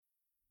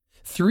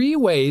Three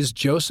Ways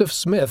Joseph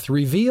Smith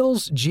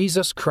Reveals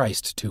Jesus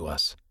Christ to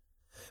Us,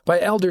 by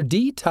Elder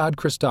D. Todd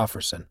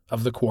Christofferson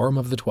of the Quorum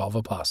of the 12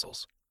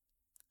 Apostles.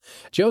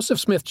 Joseph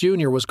Smith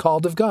Jr. was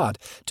called of God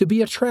to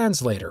be a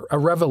translator, a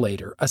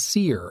revelator, a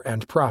seer,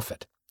 and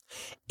prophet.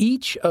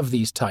 Each of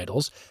these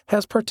titles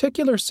has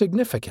particular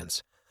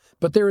significance,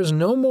 but there is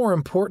no more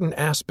important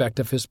aspect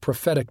of his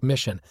prophetic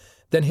mission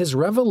than his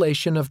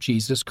revelation of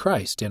Jesus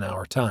Christ in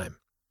our time.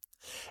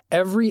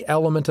 Every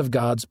element of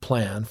God's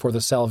plan for the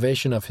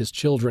salvation of His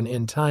children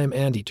in time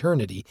and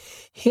eternity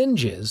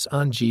hinges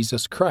on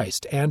Jesus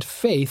Christ and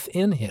faith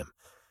in Him.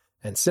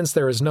 And since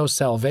there is no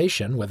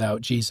salvation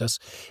without Jesus,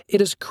 it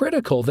is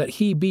critical that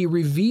He be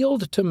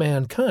revealed to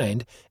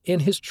mankind in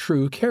His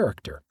true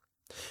character.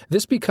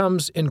 This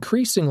becomes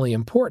increasingly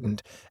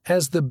important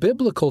as the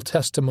biblical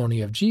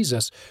testimony of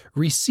Jesus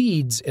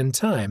recedes in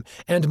time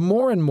and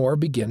more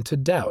begin to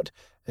doubt,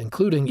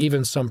 including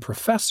even some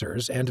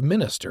professors and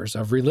ministers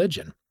of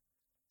religion.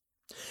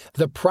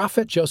 The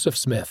prophet Joseph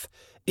Smith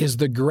is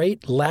the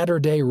great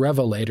latter-day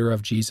revelator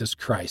of Jesus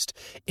Christ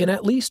in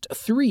at least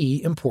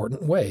three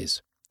important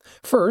ways.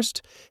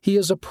 First, he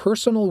is a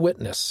personal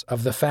witness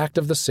of the fact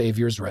of the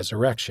Savior's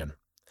resurrection.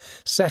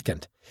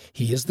 Second,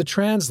 he is the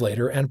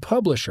translator and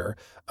publisher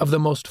of the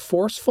most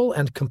forceful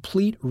and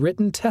complete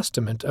written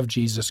testament of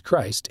Jesus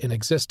Christ in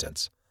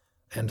existence.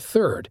 And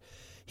third,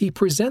 he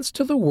presents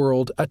to the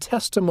world a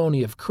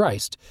testimony of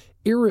Christ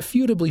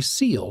irrefutably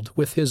sealed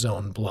with his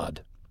own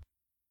blood.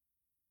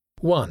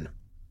 1.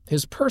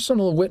 His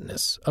personal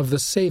witness of the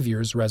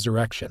Savior's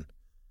resurrection.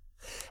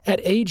 At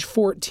age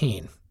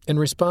 14, in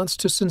response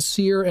to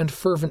sincere and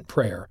fervent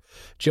prayer,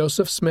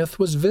 Joseph Smith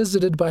was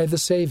visited by the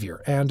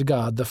Savior and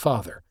God the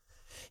Father.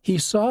 He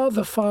saw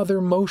the Father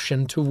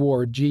motion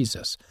toward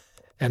Jesus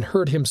and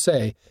heard him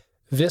say,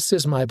 "This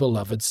is my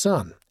beloved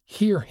Son,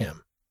 hear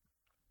him."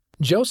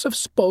 Joseph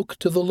spoke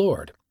to the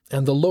Lord,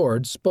 and the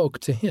Lord spoke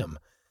to him.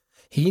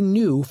 He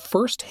knew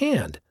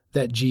firsthand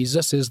that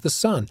Jesus is the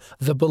Son,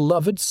 the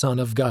beloved Son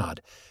of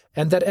God,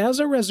 and that as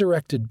a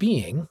resurrected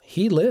being,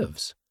 he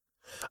lives.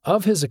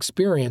 Of his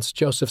experience,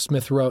 Joseph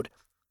Smith wrote,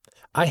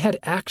 "I had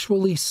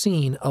actually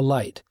seen a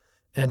light,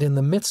 and in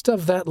the midst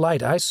of that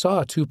light I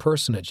saw two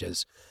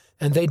personages,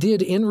 and they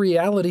did in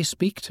reality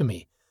speak to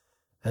me.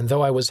 And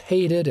though I was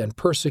hated and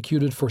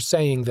persecuted for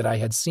saying that I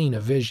had seen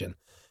a vision,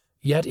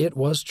 yet it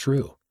was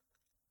true."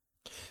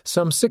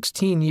 Some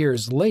 16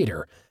 years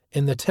later,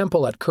 in the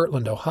temple at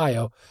Kirtland,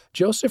 Ohio,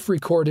 Joseph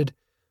recorded,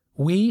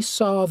 "We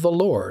saw the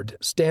Lord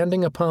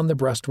standing upon the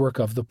breastwork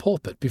of the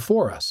pulpit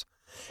before us,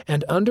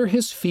 and under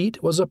his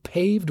feet was a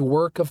paved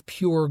work of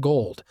pure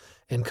gold,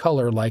 in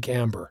color like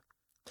amber.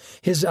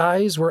 His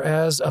eyes were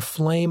as a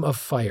flame of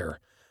fire.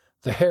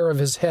 The hair of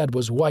his head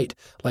was white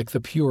like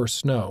the pure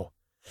snow.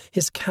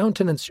 His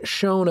countenance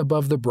shone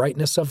above the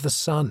brightness of the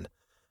sun,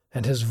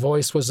 and his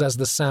voice was as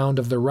the sound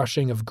of the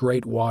rushing of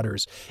great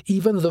waters,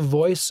 even the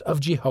voice of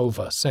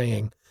Jehovah,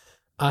 saying,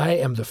 I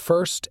am the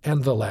first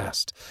and the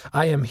last.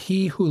 I am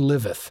he who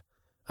liveth.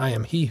 I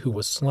am he who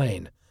was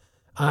slain.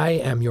 I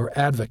am your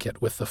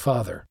advocate with the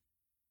Father."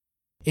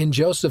 In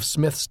Joseph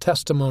Smith's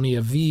testimony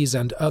of these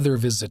and other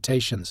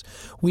visitations,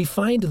 we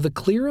find the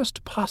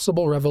clearest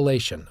possible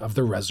revelation of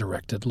the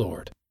resurrected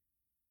Lord.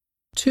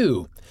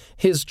 2.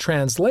 His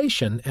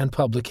translation and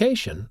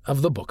publication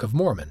of the Book of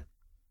Mormon.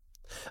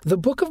 The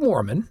Book of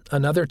Mormon,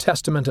 another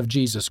testament of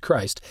Jesus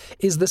Christ,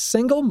 is the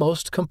single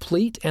most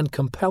complete and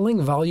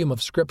compelling volume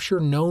of Scripture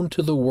known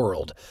to the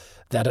world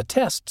that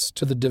attests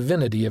to the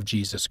divinity of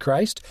Jesus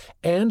Christ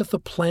and the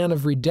plan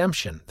of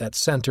redemption that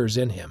centers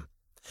in him.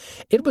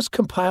 It was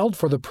compiled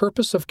for the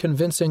purpose of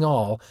convincing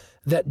all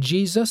that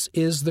Jesus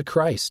is the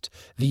Christ,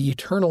 the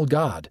eternal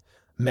God,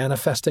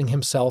 manifesting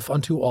himself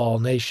unto all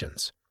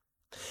nations.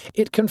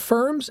 It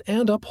confirms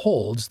and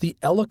upholds the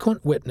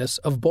eloquent witness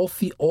of both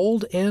the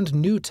Old and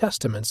New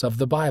Testaments of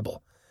the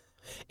Bible.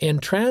 In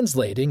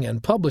translating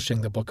and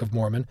publishing the Book of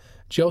Mormon,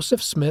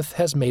 Joseph Smith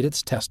has made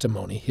its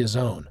testimony his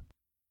own.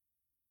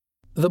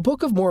 The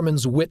Book of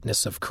Mormon's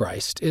witness of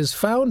Christ is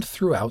found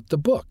throughout the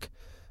book.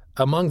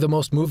 Among the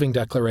most moving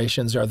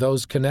declarations are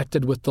those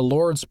connected with the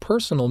Lord's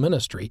personal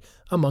ministry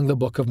among the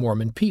Book of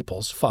Mormon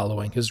peoples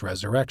following his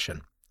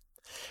resurrection.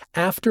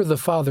 After the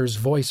Father's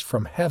voice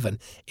from heaven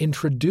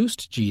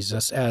introduced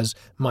Jesus as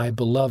my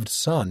beloved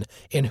Son,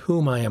 in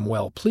whom I am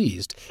well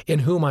pleased, in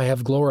whom I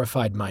have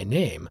glorified my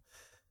name,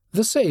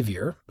 the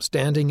Savior,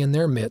 standing in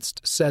their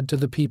midst, said to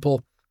the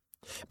people,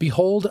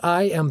 Behold,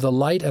 I am the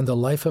light and the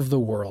life of the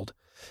world,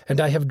 and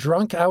I have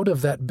drunk out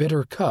of that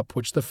bitter cup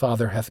which the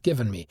Father hath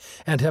given me,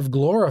 and have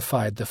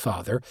glorified the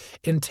Father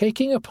in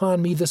taking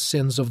upon me the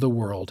sins of the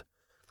world,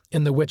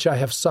 in the which I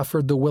have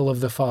suffered the will of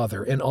the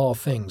Father in all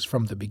things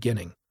from the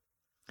beginning.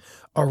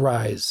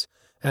 Arise,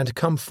 and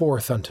come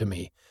forth unto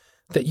me,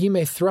 that ye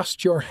may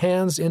thrust your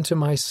hands into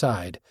my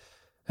side,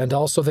 and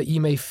also that ye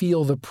may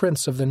feel the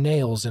prints of the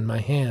nails in my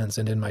hands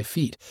and in my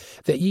feet,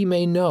 that ye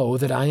may know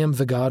that I am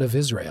the God of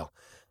Israel,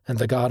 and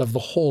the God of the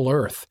whole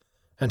earth,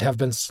 and have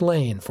been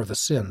slain for the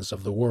sins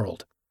of the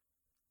world.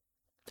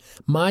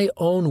 My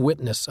own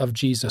witness of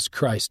Jesus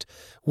Christ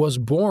was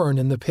born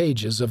in the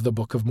pages of the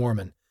Book of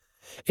Mormon.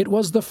 It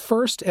was the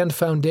first and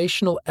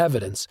foundational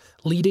evidence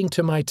leading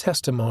to my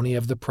testimony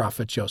of the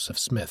prophet Joseph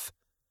Smith.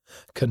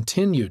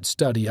 Continued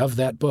study of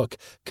that book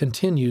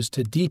continues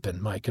to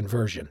deepen my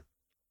conversion.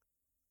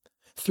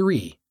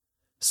 3.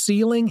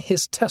 Sealing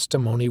his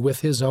testimony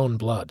with his own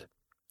blood.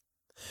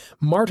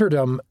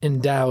 Martyrdom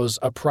endows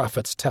a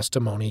prophet's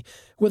testimony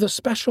with a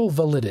special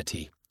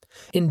validity.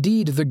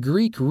 Indeed, the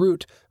Greek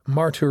root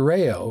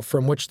martyreo,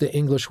 from which the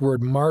English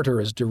word martyr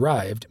is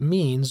derived,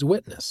 means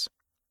witness.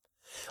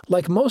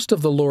 Like most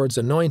of the Lord's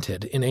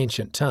anointed in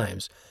ancient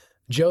times,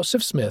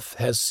 Joseph Smith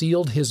has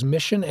sealed his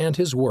mission and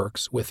his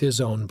works with his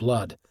own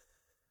blood.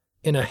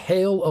 In a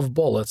hail of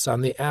bullets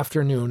on the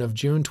afternoon of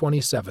June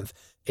 27,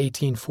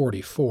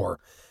 1844,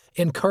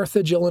 in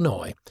Carthage,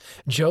 Illinois,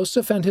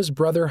 Joseph and his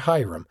brother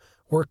Hyrum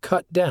were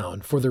cut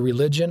down for the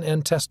religion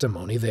and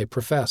testimony they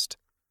professed.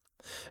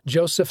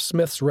 Joseph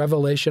Smith's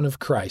revelation of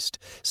Christ,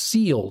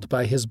 sealed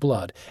by his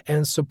blood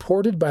and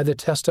supported by the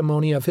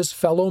testimony of his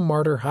fellow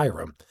martyr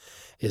Hyrum,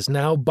 is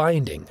now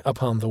binding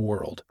upon the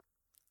world.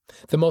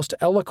 The most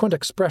eloquent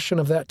expression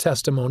of that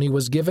testimony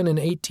was given in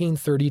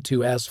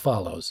 1832 as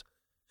follows: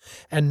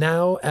 "And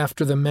now,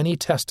 after the many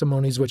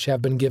testimonies which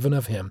have been given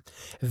of him,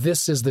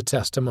 this is the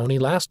testimony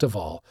last of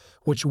all,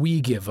 which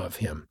we give of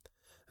him,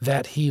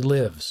 that he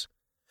lives.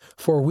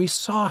 For we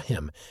saw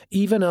him,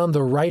 even on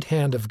the right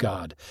hand of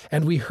God,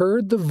 and we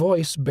heard the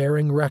voice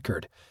bearing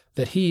record,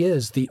 that he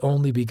is the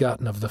only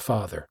begotten of the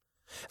Father,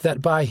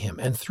 that by him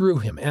and through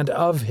him and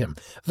of him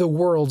the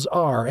worlds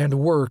are and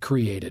were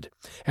created,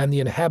 and the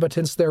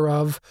inhabitants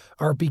thereof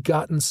are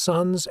begotten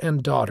sons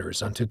and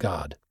daughters unto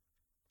God."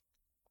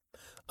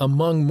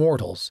 Among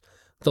mortals,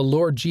 the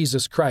Lord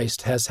Jesus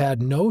Christ has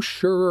had no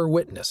surer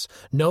witness,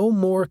 no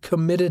more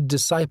committed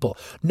disciple,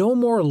 no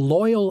more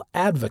loyal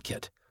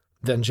advocate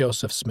than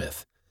Joseph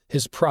Smith,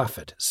 his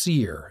prophet,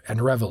 seer,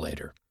 and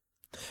revelator.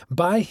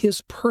 By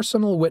his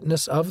personal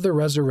witness of the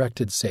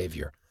resurrected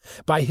Savior,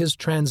 by his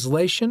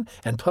translation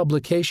and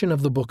publication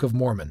of the Book of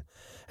Mormon,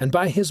 and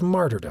by his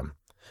martyrdom,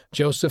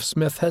 Joseph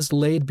Smith has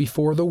laid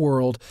before the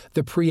world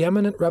the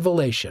preeminent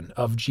revelation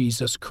of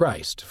Jesus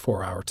Christ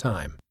for our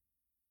time.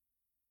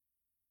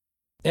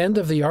 End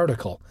of the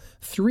article.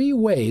 3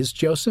 ways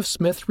Joseph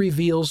Smith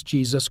reveals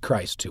Jesus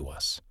Christ to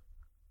us.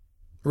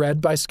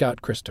 Read by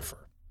Scott Christopher.